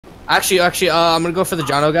Actually, I'm gonna go for the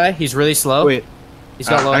Jono guy. He's really slow. Wait. He's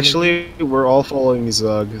got low actually, we're all following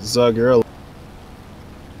Zug. Zug, you're a...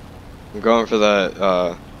 I'm going for that,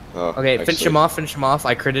 okay, actually. finish him off.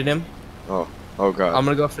 I critted him. Oh god. I'm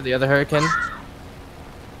gonna go for the other Hurricane.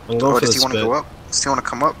 I'm going for does the he want to spit. go up? Does he want to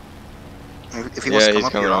come up? If he Yeah, wants to he's come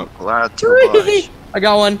up, coming you're up. allowed to oblige. I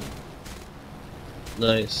got one.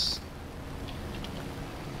 Nice.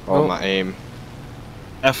 Oh, my aim.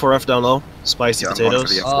 F4F down low. Spicy Yeah, I'm going for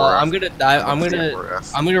potatoes. the F4F. I'm gonna die.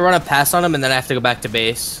 I'm gonna run a pass on him, and then I have to go back to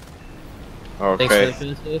base. Okay. Thanks for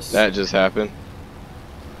the That just happened.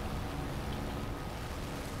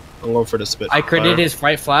 I'm going for the spit. I critted his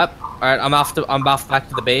right flap. All right, I'm off back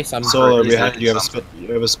to the base. I'm Solar He's behind dead. you.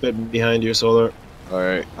 You have a spit behind you, Solar.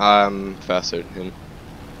 Alright, I'm faster than him.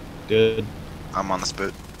 Good. I'm on the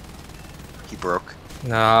spit. He broke.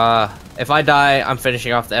 Nah. If I die, I'm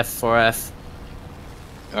finishing off the F4F.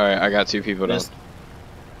 Alright, I got 2 people down.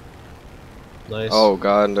 Nice. Oh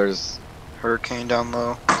god, there's Hurricane down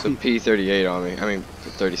low. a P38 on me. I mean,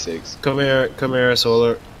 36. Come here,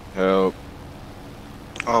 Solar. Help.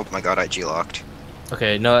 Oh my god, I G-locked.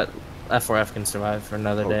 Okay, no, F4F can survive for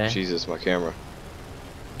another Oh, day. Jesus, my camera.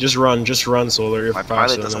 Just run, Solar. You're My faster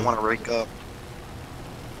pilot than doesn't him. want to rake up.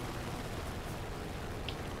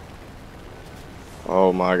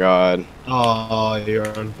 Oh my god. Oh, you're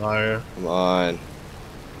on fire. Come on.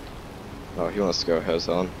 Oh, he wants to go heads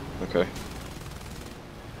on. Okay.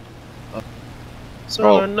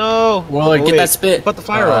 Solar, no! Warlord, Oh, get wait. that spit. Put the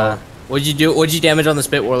fire out. What'd you do? What'd you damage on the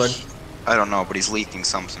spit, Warlord? I don't know, but he's leaking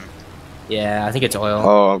something. Yeah, I think it's oil.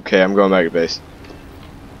 Oh, okay, I'm going back to base.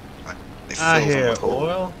 They I filled him hear with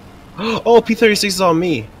oil. oil. Oh, P36 is on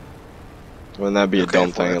me. Wouldn't that be Okay, a dumb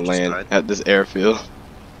before I thing to just land died. at this airfield?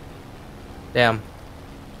 Damn.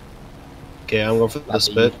 Okay, I'm going for the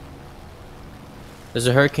spit. There's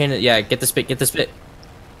a Hurricane. Yeah, get the spit. Get the spit.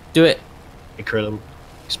 Do it. I crit him.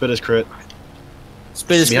 Spit is crit.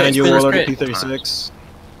 Spit is Behind crit. you, Spit is Warlord. crit. P36.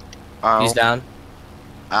 Ow. He's down.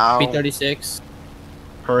 Ow. P36.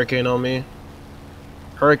 Hurricane on me.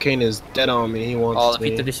 Hurricane is dead on me. He Oh, wants the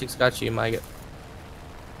me. P36 got you, my god.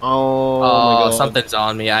 Oh, my Oh, god. something's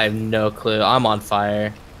on me. I have no clue. I'm on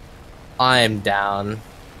fire. I am down.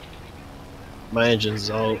 My engine's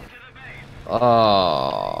out.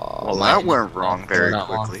 Oh. Well, my that went wrong very I'm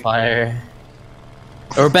on quickly. fire.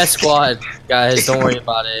 We're best squad, guys. Don't worry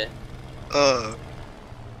about it.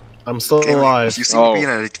 I'm still Okay, alive. you seem to be in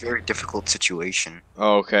a very difficult situation.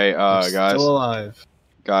 Okay, I'm guys. still alive.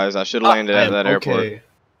 Guys, I should have landed I at am that airport. okay.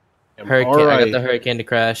 I'm Hurricane. I alright. got the Hurricane to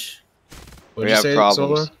crash. What'd We you have say,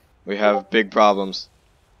 problems. Solar? We have big problems.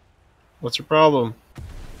 What's your problem?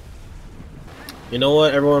 You know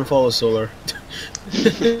what? Everyone follow Solar.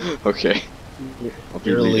 Okay. I'll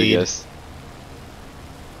be You're a lead, I lead. guess.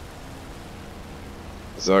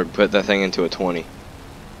 Zorg, put that thing into a 20.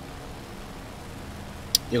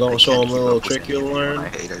 You gonna I show can't him a keep little up with trick you'll anything, and I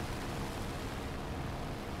learn? hate it.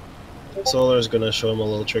 Solar's gonna show him a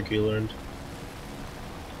little trick you learned.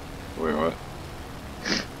 Wait, what?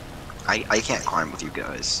 I can't climb with you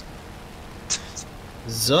guys.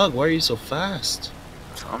 Zug, why are you so fast?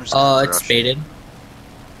 So I'm just gonna It's rush. spaded.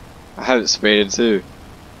 I have it spaded too.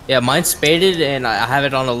 Yeah, mine's spaded, and I have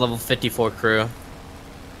it on a level 54 crew. I'm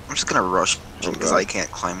just gonna rush Oh, because God. I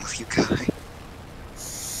can't climb with you guys.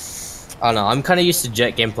 I don't know. I'm kind of used to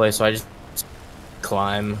jet gameplay, so I just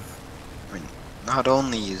climb. I mean, not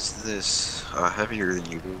only is this heavier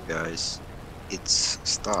than you guys, it's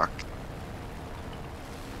stock.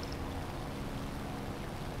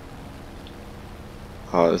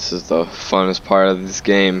 Oh, this is the funnest part of this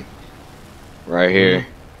game. Right here.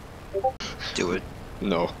 Do it.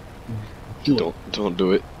 No. Do it. Don't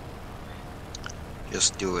do it.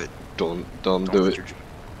 Just do it. Don't do let it. your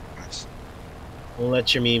dreams- Don't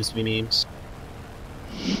let your memes be memes.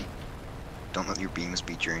 Don't let your beams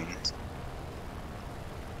be drained.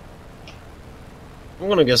 I'm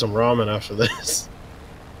gonna get some ramen after this.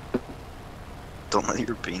 Don't let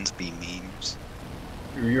your beans be memes.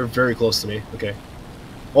 You're very close to me. Okay.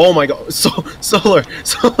 Oh my god. Solar!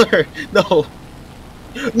 No!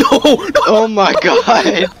 No! Oh my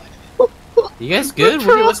god! You guys good?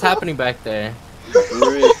 What's happening back there?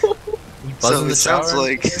 You buzzing So the it sounds shower?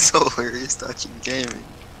 like Solar is touching gaming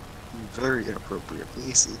in very inappropriate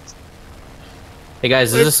places. Hey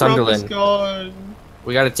guys, this is Sunderland. Gone.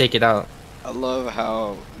 We gotta take it out. I love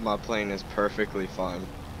how my plane is perfectly fine.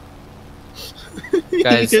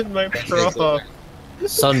 Guys. He hit my prop.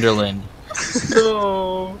 Sunderland.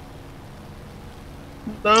 No.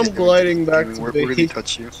 Now I'm gliding back to Where did he base.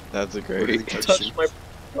 touch you? That's a Where did he great. He touch you? touched my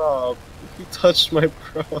prop. He touched my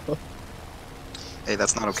prop. Hey,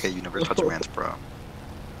 that's not okay. You never touch a man's bra.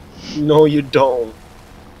 No, you don't.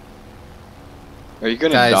 Are you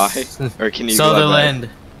gonna Guys, die? Or can you glide back? Sutherland,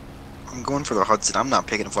 I'm going for the Hudson. I'm not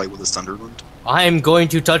picking a fight with the Sunderland. I am going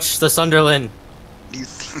to touch the Sunderland. Who do you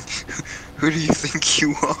think? Who do you think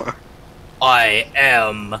you are? I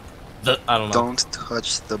am the. I don't know. Don't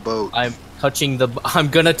touch the boat. I'm touching the. I'm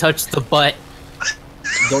gonna touch the butt.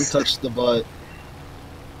 Don't touch the butt.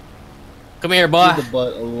 Come here, boy. Leave the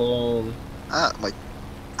butt alone. Ah, my.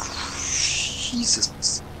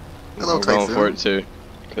 Jesus. Hello, I'm going Typhoon. for it too,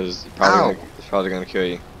 because it's probably gonna kill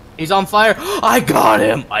you. He's on fire. I got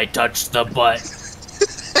him. I touched the butt.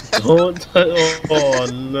 Don't touch. Oh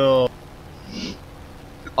no.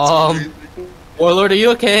 Warlord, are you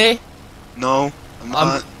okay? No, I'm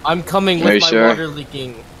not. I'm coming Are with you my sure? water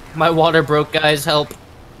leaking. My water broke, guys. Help!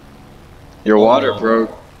 Your water Oh.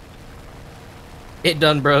 broke. It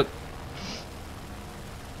done broke.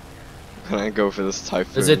 Can I go for this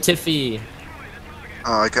typhoon? There's a Tiffy.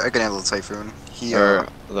 I can handle the Typhoon. He, Or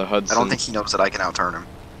the Hudson? I don't think he knows that I can outturn him.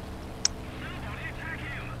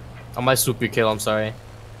 I might swoop your kill. I'm sorry.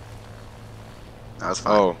 No, that's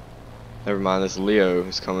fine. Oh, never mind. This Leo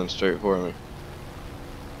is coming straight for me.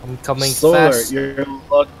 I'm coming Solar, fast. you're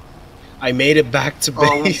lucky. I made it back to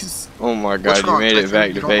Oh. base. Oh my What's god, you wrong, made it Typhoon? back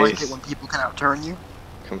You to don't like base. it when people can outturn you?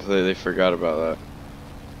 Completely forgot about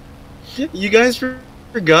You guys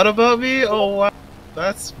forgot about me? Oh wow,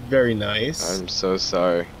 that's very that. nice. I'm so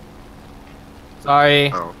sorry.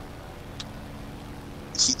 Sorry. Oh.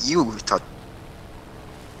 You touched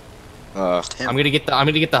him. I'm gonna get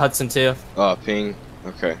the Hudson too. Ping.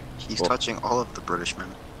 Okay. He's cool. touching all of the British men.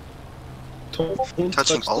 Don't Touching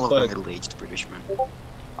touch all the of the butt. middle-aged British men.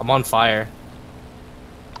 I'm on fire.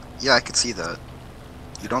 Yeah, I could see that.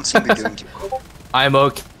 You don't seem to be doing too well. I'm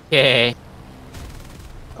okay.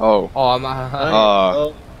 Oh. Oh, I'm.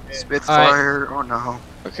 Oh, Spitfire, oh no.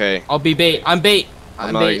 Okay. I'll be bait. I'm bait.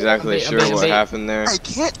 I'm not exactly sure what happened there. I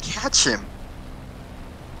can't catch him.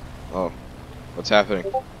 Oh. What's happening?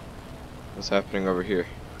 What's happening over here?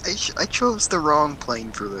 I chose the wrong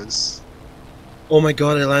plane for this. oh my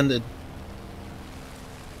god, I landed.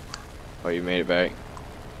 Oh, you made it back.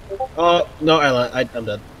 Oh no, I'm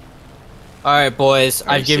dead. All right, boys.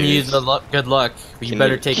 Are I've you given you serious? the good luck. But you Can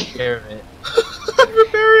better you- take care of it. I'm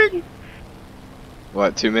repairing.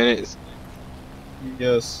 What, 2 minutes?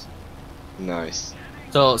 Yes. Nice.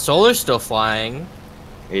 So Solar's still flying.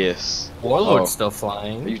 Yes. Warlord's Oh. still Are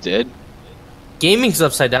flying. you dead? Gaming's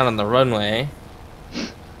upside down on the runway.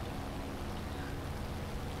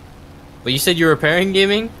 But you said you're repairing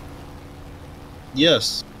gaming?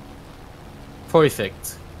 Yes.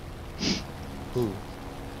 Perfect. Ooh.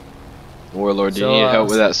 Warlord, do you So, need help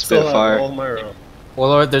with that Still have all Spitfire? my room.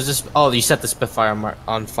 Warlord, there's this. Oh, you set the Spitfire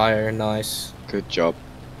on fire. Nice. Good job.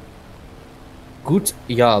 Good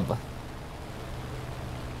job.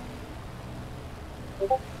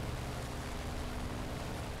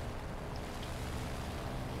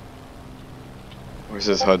 Where's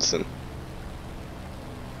this Hudson?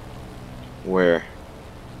 Where?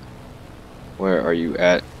 Where are you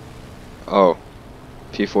at? Oh.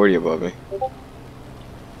 P40 above me.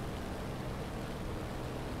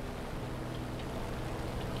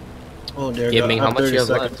 Oh dear Give God, me I how have much 30 you have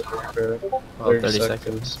seconds left? to repair. Oh, 30 30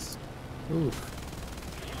 seconds. seconds. Ooh.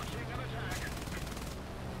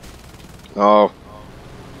 Oh.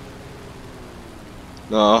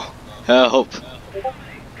 No. Help.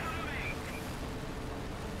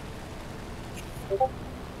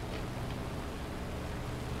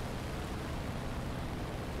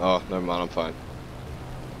 Oh, never mind, I'm fine.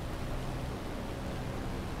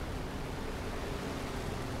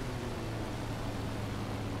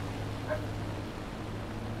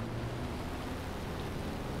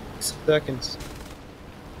 Seconds.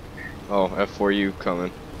 Oh, F4U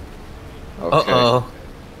coming. Okay. Uh-oh.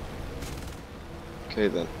 Okay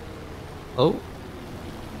then. Oh.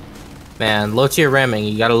 Man, low tier ramming.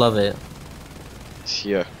 You gotta love it.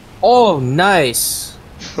 Yeah. Oh, nice.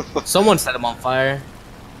 Someone set him on fire.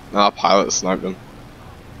 Nah, pilot sniped him.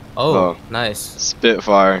 Oh, Oh. nice.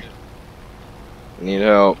 Spitfire. Need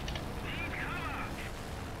help.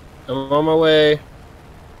 I'm on my way.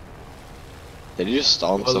 Did he just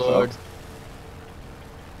stall Oh, himself Lord. out?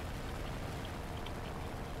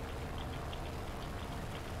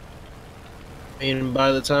 I mean,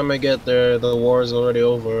 by the time I get there, the war is already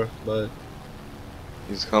over, but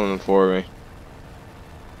He's coming for me.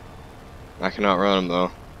 I cannot run him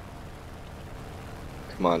though.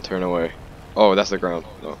 Come on, turn away. Oh, that's the ground.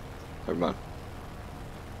 No, never mind.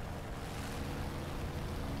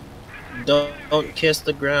 don't kiss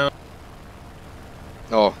the ground.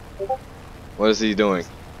 Oh, what is he doing?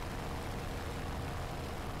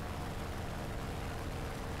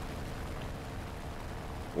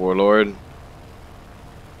 Warlord.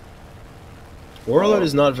 Warlord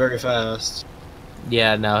is not very fast.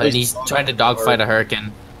 Yeah, no, and he's trying to dogfight a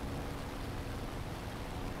Hurricane.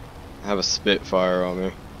 I have a Spitfire on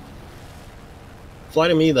me. Fly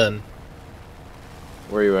to me then.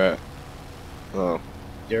 Where you at? Oh.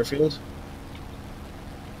 Airfield?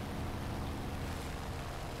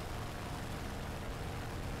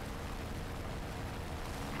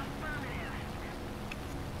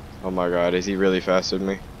 Oh my god, is he really faster than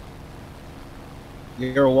me?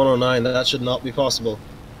 You're a 109, that should not be possible.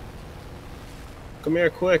 Come here,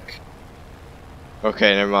 quick.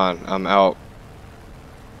 Okay, never mind. I'm out.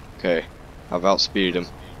 Okay, I've outspeeded him.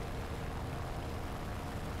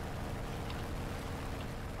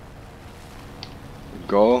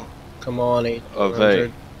 Go Come on, away.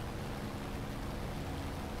 800.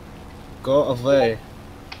 Go away.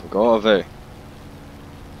 Go away.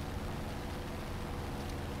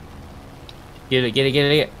 Get it, get it, get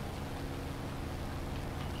it, get it.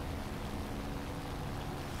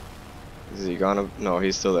 Is he gonna? No,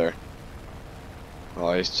 he's still there.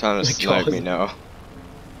 Oh, he's trying to My snag God. me now.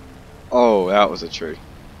 Oh, that was a tree.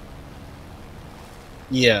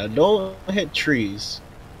 Yeah, don't hit trees.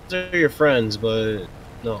 They're your friends, but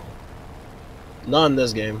no. Not in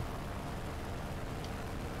this game.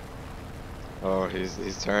 Oh,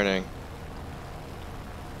 he's turning.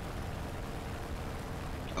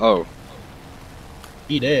 Oh,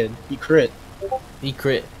 He did. He crit. He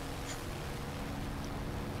crit.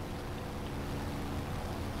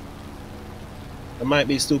 I might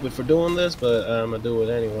be stupid for doing this, but I'm gonna do it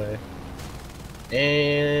anyway.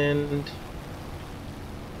 And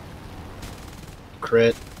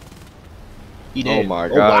crit. He did. oh my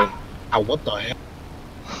god. Wow, what the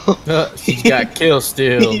hell? He got killed He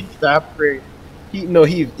still. evaporated. He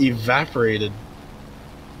evaporated.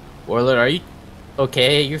 Warlord, are you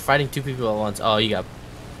okay? You're fighting two people at once. Oh, you got.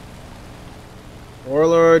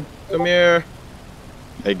 Warlord, come here.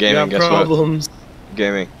 Hey, You gaming, got guess problems. what?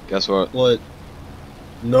 Gaming, guess what? What?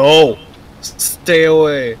 No. Stay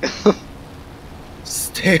away.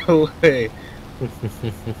 Stay away.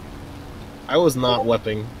 I was not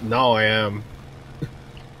weaping. Now I am.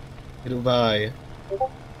 Goodbye.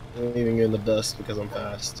 I'm leaving you in the dust because I'm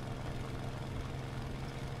fast.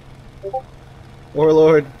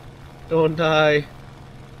 Warlord, don't die.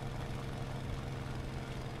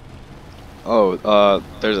 Oh,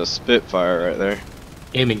 there's a Spitfire right there.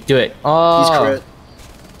 Gaming, do it. He's Oh,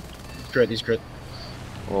 crit. He's crit.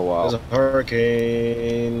 Oh wow. There's a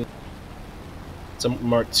Hurricane. It's a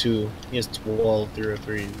Mark II. He has 12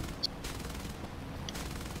 303.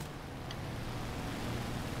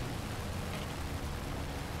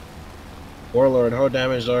 Warlord, how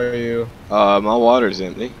damaged are you? My water's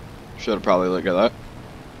empty. Should have probably looked at that.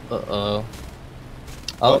 uh-oh. Oh,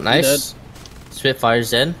 Oh, he nice.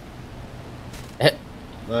 Spitfire's in.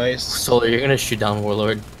 Nice. Solar, you're gonna shoot down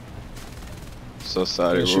Warlord. So You're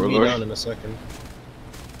sorry, gonna shoot me down Warlord. in a second.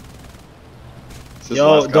 Is this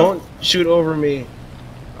Yo, last guy? don't shoot over me.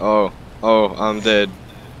 Oh, I'm dead.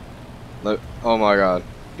 Look, oh my god.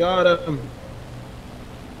 Got him.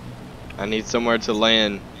 I need somewhere to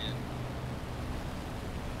land.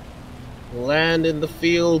 Land in the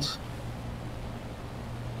field.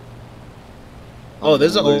 Oh,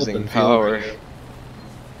 there's an losing open power. field.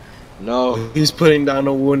 No, He's putting down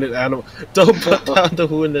a wounded animal. Don't put down the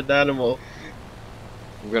wounded animal.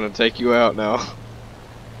 I'm gonna take you out now.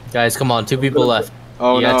 Guys, come on, two people left.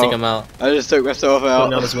 Oh You gotta no, take them out. I just took myself Putting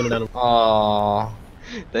down out. this wounded animal. Aww.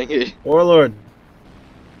 Thank you. Warlord.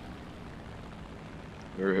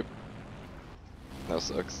 Rip. That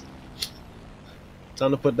sucks. Time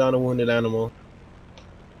to put down a wounded animal.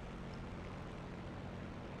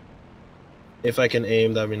 If I can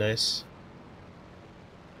aim, that'd be nice.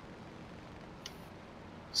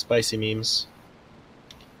 Spicy memes.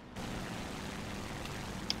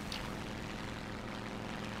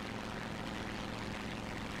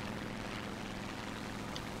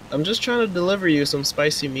 I'm just trying to deliver you some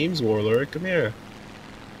spicy memes, Warlord. Come here.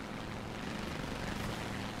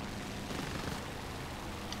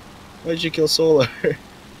 Why'd you kill Solar?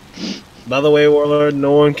 By the way, Warlord,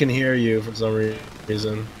 no one can hear you for some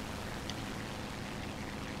reason.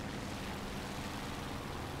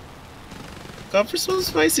 God, for some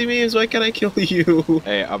spicy memes, why can't I kill you?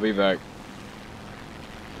 Hey, I'll be back.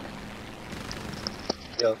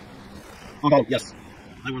 Yeah. Oh, yes.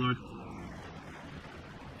 Hi, Warlord.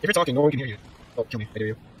 If you're talking, no one can hear you. Oh, kill me. I dare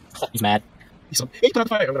you. He's mad. Hey, put out the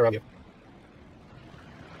fire. I'm gonna rob you.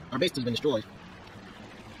 Our base has been destroyed.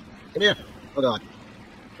 Come here. Oh, God.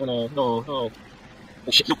 Oh, no. No, no.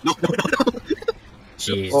 Oh, shit. No, no, no, no, no.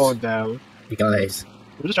 Jeez. Oh, damn. You guys.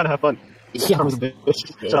 We're just trying to have fun. Yeah. Karma's a bitch.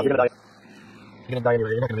 Shut up, you're gonna die. You're gonna die anyway,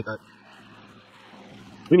 you're not gonna make that.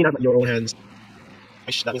 What do you mean out of your own hands?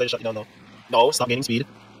 That means I just shut you down though. No, stop gaining speed.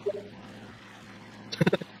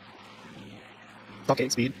 Stop gaining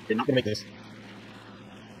speed. You're not gonna make this.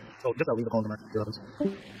 So just leave the call mark.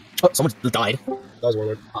 Oh, someone died. That was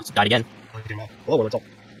Warlord. Oh, died again. Hello, Warlord, talk.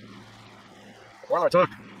 Warlord, talk.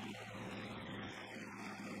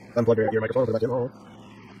 Unplug your microphone, put it back in. Oh.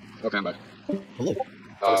 Okay, I'm back. Hello.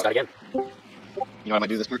 Someone's died again. You know what I might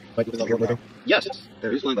do this part? Might be without working. Yes.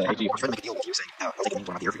 There is one that AG. I was trying to make a deal with you saying, I'll take anything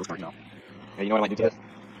from the airfield right now. Hey, you know what I might do to this?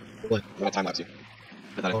 What? I'm gonna time lapse you.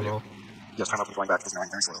 Put that in Oh video. no. Yes, time up from flying back because now I'm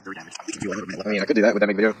very slow, very damaged. We can do it. I mean, I could do that. Would that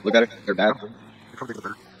make the video look better or bad? It probably look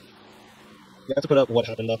better. You have to put up what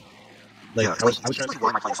happened though. Like, Yeah, I was trying like, to. why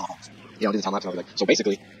am I playing solo homes? Yeah, I'll do the time lapse and I'll be like, so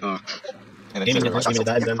basically, and then Gaming so- didn't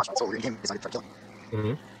die, and then. So we're in game, decided to try to kill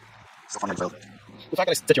him. Mm-hmm. Still fun and failed. The fact that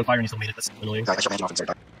I set you on fire and you still made it, that's annoying. Yeah, I shut my engine off and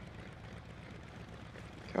started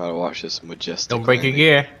Gotta watch this majestic. Don't break your landing.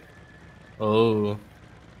 gear. Oh.